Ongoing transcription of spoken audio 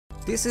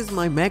This is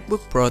my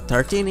MacBook Pro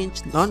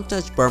 13-inch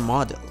non-touch bar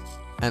model,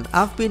 and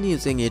I've been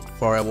using it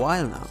for a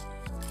while now.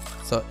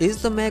 So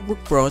is the MacBook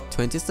Pro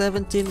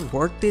 2017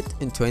 worth it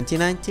in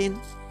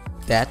 2019?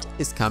 That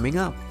is coming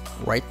up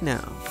right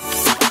now.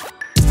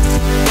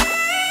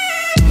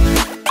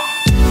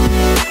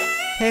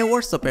 Hey,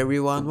 what's up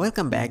everyone,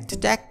 welcome back to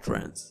Tech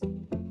Trends.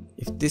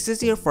 If this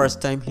is your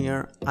first time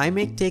here, I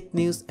make tech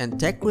news and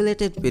tech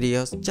related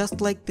videos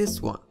just like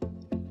this one.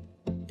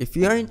 If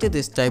you are into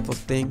this type of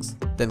things,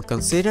 then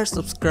consider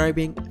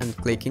subscribing and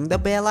clicking the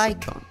bell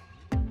icon,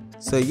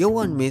 so you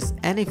won't miss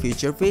any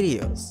future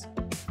videos.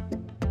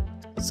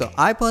 So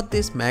I bought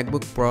this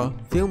MacBook Pro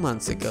few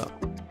months ago.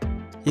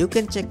 You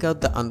can check out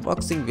the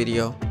unboxing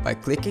video by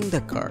clicking the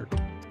card.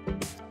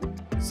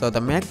 So the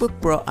MacBook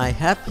Pro I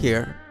have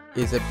here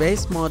is a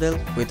base model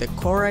with a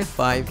Core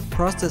i5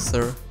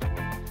 processor,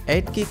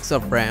 8 gigs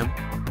of RAM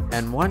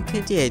and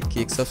 128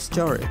 gigs of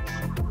storage.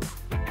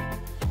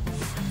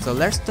 So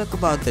let's talk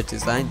about the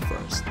design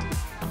first.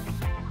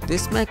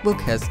 This MacBook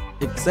has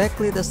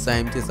exactly the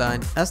same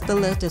design as the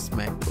latest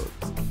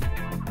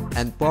MacBooks.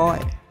 And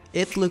boy,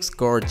 it looks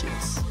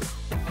gorgeous.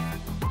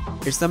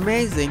 It's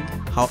amazing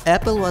how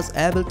Apple was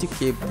able to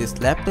keep this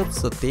laptop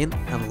so thin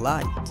and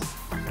light.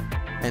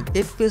 And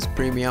it feels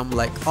premium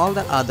like all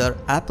the other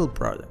Apple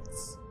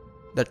products.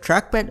 The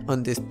trackpad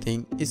on this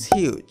thing is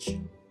huge.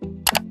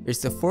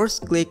 It's a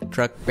force-click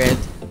trackpad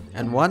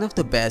and one of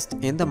the best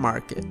in the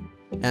market,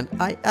 and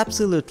I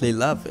absolutely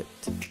love it.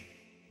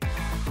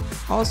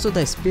 Also,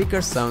 the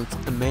speaker sounds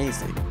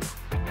amazing.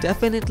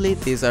 Definitely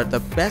these are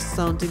the best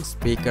sounding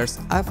speakers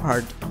I've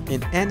heard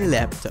in any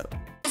laptop.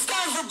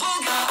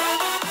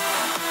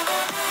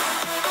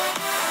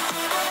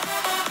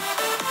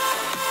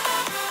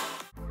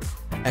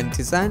 And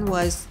design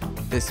wise,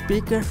 the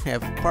speakers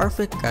have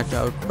perfect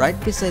cutout right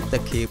beside the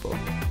keyboard.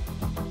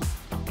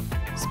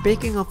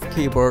 Speaking of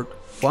keyboard,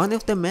 one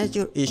of the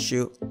major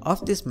issues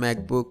of this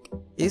MacBook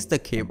is the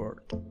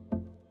keyboard.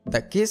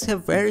 The keys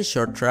have very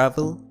short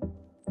travel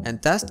and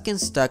dust can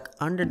stuck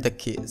under the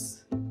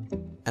keys,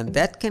 and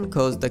that can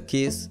cause the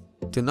keys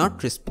to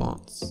not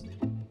respond.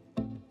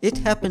 It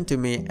happened to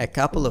me a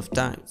couple of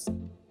times,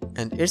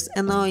 and it's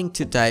annoying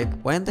to type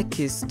when the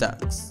key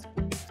stucks.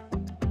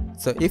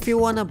 So if you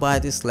wanna buy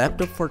this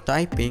laptop for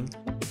typing,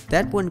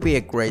 that wouldn't be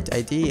a great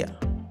idea.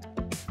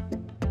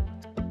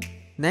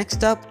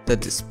 Next up, the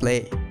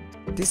display.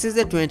 This is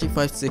a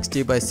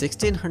 2560 by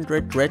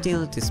 1600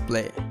 Retina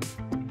display,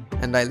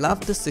 and I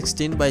love the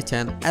 16 by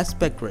 10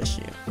 aspect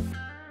ratio.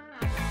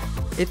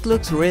 It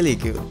looks really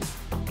good.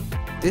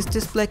 This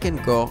display can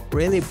go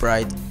really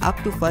bright up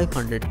to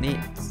 500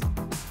 nits.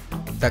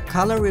 The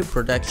color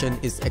reproduction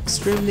is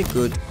extremely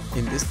good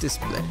in this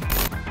display,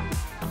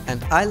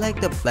 and I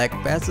like the black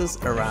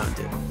bezels around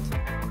it.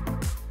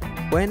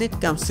 When it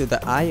comes to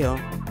the I/O,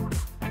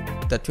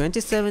 the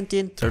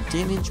 2017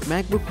 13-inch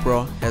MacBook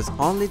Pro has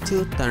only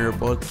 2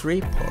 Thunderbolt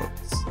 3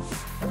 ports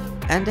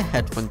and a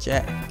headphone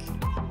jack.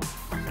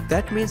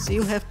 That means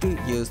you have to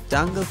use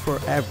dongle for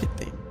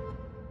everything,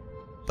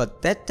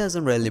 but that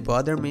doesn't really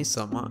bother me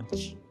so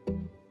much.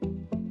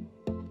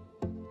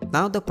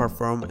 Now the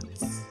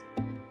performance.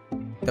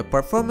 The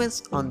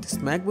performance on this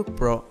MacBook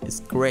Pro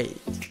is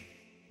great.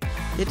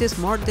 It is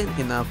more than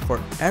enough for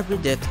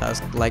everyday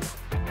tasks like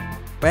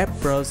web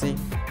browsing,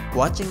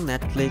 watching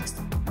Netflix,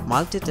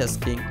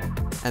 multitasking,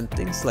 and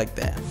things like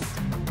that.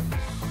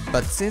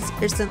 But since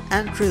it's an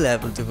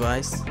entry-level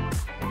device,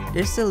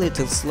 it's a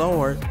little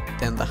slower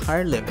than the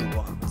higher level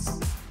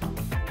ones.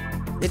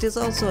 It is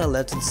also a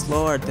little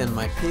slower than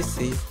my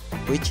PC,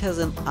 which has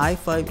an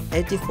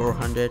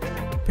i5-8400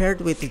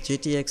 paired with the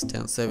GTX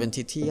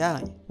 1070 Ti.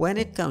 When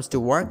it comes to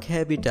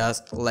work-heavy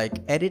tasks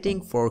like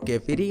editing 4K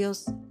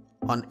videos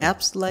on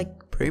apps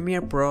like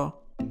Premiere Pro,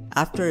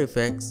 After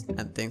Effects,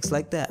 and things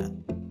like that.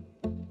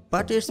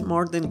 But it's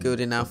more than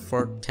good enough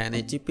for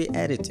 1080p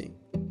editing.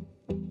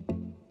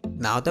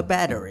 Now the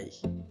battery.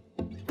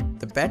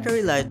 The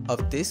battery life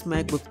of this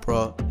MacBook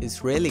Pro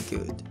is really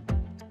good.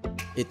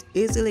 It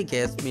easily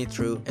gets me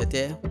through a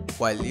day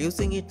while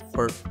using it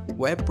for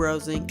web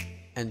browsing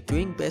and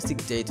doing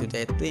basic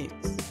day-to-day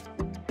things.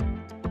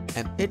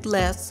 And it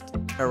lasts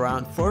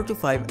around 4 to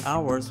 5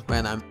 hours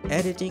when I'm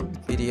editing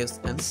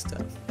videos and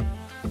stuff.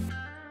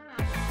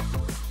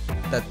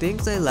 The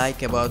things I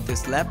like about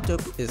this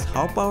laptop is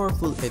how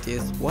powerful it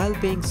is while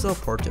being so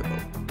portable.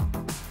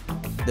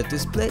 The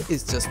display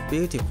is just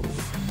beautiful.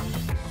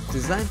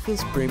 Design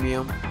feels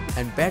premium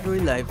and battery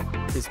life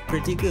is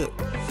pretty good.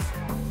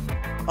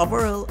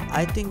 Overall,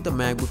 I think the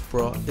MacBook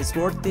Pro is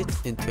worth it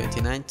in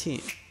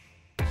 2019.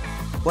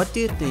 What do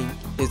you think?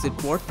 Is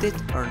it worth it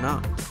or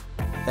not?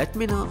 Let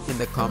me know in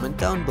the comment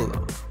down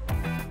below.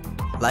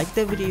 Like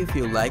the video if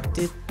you liked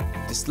it,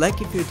 dislike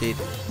if you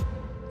didn't.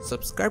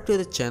 Subscribe to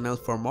the channel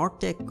for more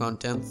tech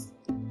contents.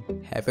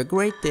 Have a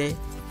great day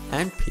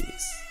and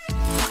peace.